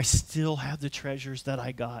 I still have the treasures that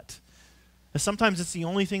I got. And sometimes it's the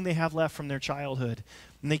only thing they have left from their childhood.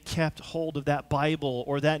 And they kept hold of that Bible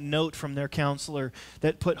or that note from their counselor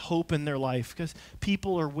that put hope in their life, because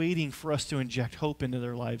people are waiting for us to inject hope into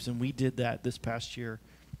their lives, and we did that this past year.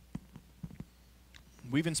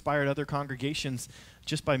 We've inspired other congregations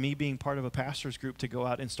just by me being part of a pastor's group to go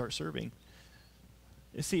out and start serving.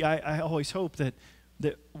 You see, I always hope that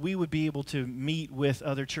we would be able to meet with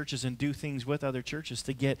other churches and do things with other churches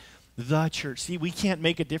to get the church. See, we can't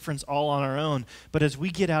make a difference all on our own, but as we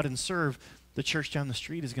get out and serve, the church down the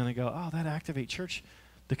street is going to go, oh, that Activate Church,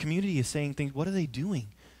 the community is saying things. What are they doing?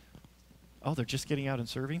 Oh, they're just getting out and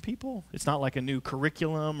serving people? It's not like a new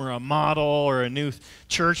curriculum or a model or a new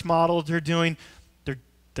church model they're doing.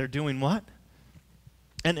 They're doing what?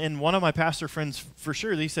 And one of my pastor friends, for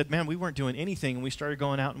sure, they said, man, we weren't doing anything, and we started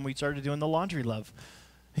going out and we started doing the laundry love.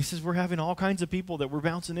 He says, we're having all kinds of people that we're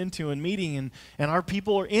bouncing into and meeting, and our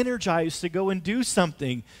people are energized to go and do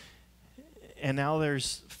something. And now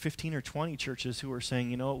there's 15 or 20 churches who are saying,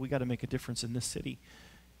 you know what, we got to make a difference in this city.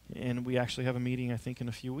 And we actually have a meeting, I think, in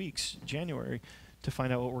a few weeks, January, to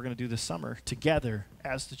find out what we're going to do this summer together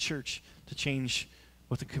as the church to change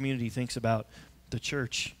what the community thinks about the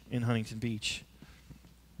church in Huntington Beach.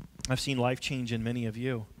 I've seen life change in many of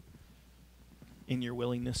you in your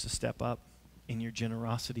willingness to step up, in your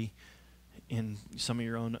generosity, in some of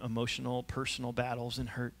your own emotional, personal battles and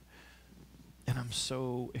hurt. And I'm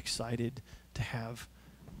so excited to have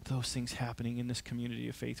those things happening in this community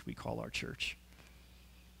of faith we call our church.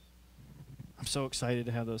 I'm so excited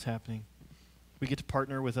to have those happening. We get to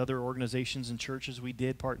partner with other organizations and churches. We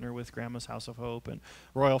did partner with Grandma's House of Hope and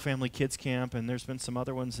Royal Family Kids Camp, and there's been some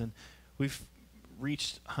other ones, and we've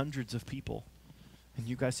reached hundreds of people, and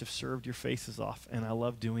you guys have served your faces off, and I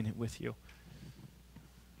love doing it with you.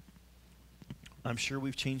 I'm sure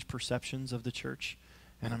we've changed perceptions of the church,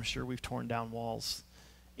 and I'm sure we've torn down walls,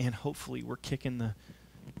 and hopefully we're kicking the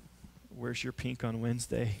where's your pink on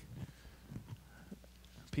Wednesday.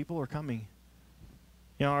 People are coming.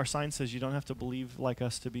 You know, our sign says you don't have to believe like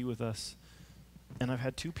us to be with us. And I've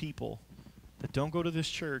had 2 people that don't go to this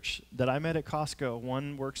church that I met at Costco.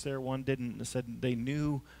 One works there, one didn't. They said they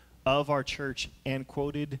knew of our church and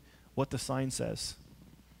quoted what the sign says.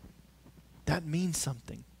 That means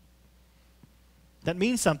something. That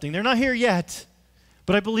means something. They're not here yet,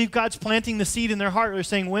 but I believe God's planting the seed in their heart. They're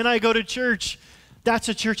saying, when I go to church, that's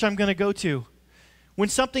a church I'm going to go to. When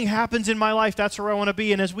something happens in my life, that's where I want to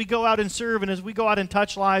be. And as we go out and serve, and as we go out and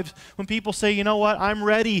touch lives, when people say, you know what, I'm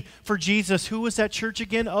ready for Jesus. Who was that church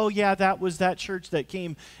again? Oh, yeah, that was that church that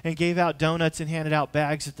came and gave out donuts and handed out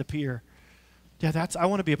bags at the pier. Yeah, I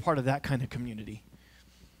want to be a part of that kind of community.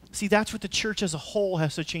 See, that's what the church as a whole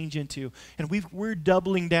has to change into. And we're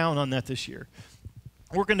doubling down on that this year.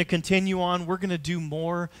 We're going to continue on. We're going to do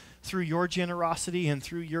more through your generosity and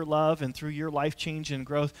through your love and through your life change and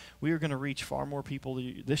growth. We are going to reach far more people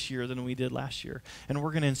this year than we did last year. And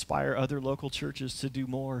we're going to inspire other local churches to do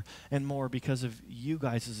more and more because of you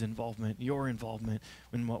guys' involvement, your involvement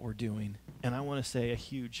in what we're doing. And I want to say a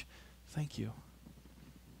huge thank you.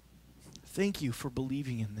 Thank you for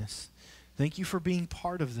believing in this. Thank you for being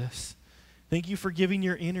part of this. Thank you for giving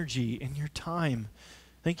your energy and your time.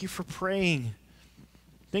 Thank you for praying.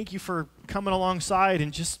 Thank you for coming alongside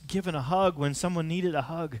and just giving a hug when someone needed a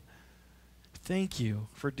hug. Thank you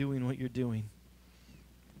for doing what you're doing.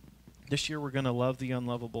 This year we're going to love the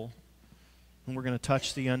unlovable, and we're going to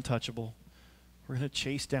touch the untouchable. We're going to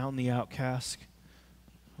chase down the outcast.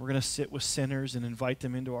 We're going to sit with sinners and invite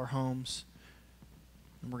them into our homes.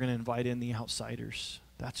 And we're going to invite in the outsiders.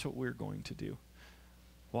 That's what we're going to do.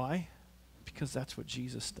 Why? Because that's what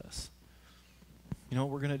Jesus does. You know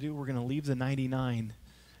what we're going to do? We're going to leave the 99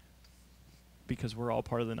 because we're all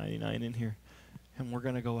part of the 99 in here. And we're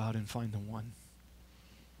going to go out and find the one.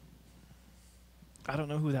 I don't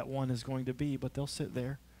know who that one is going to be, but they'll sit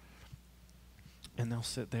there. And they'll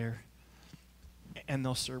sit there. And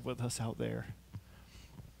they'll serve with us out there.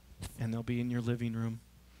 And they'll be in your living room.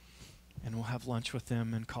 And we'll have lunch with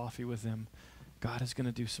them and coffee with them. God is going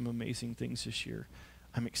to do some amazing things this year.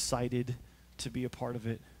 I'm excited to be a part of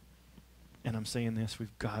it. And I'm saying this,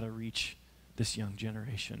 we've got to reach this young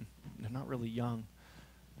generation. They're not really young.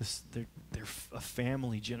 They're a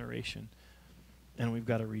family generation. And we've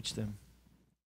got to reach them.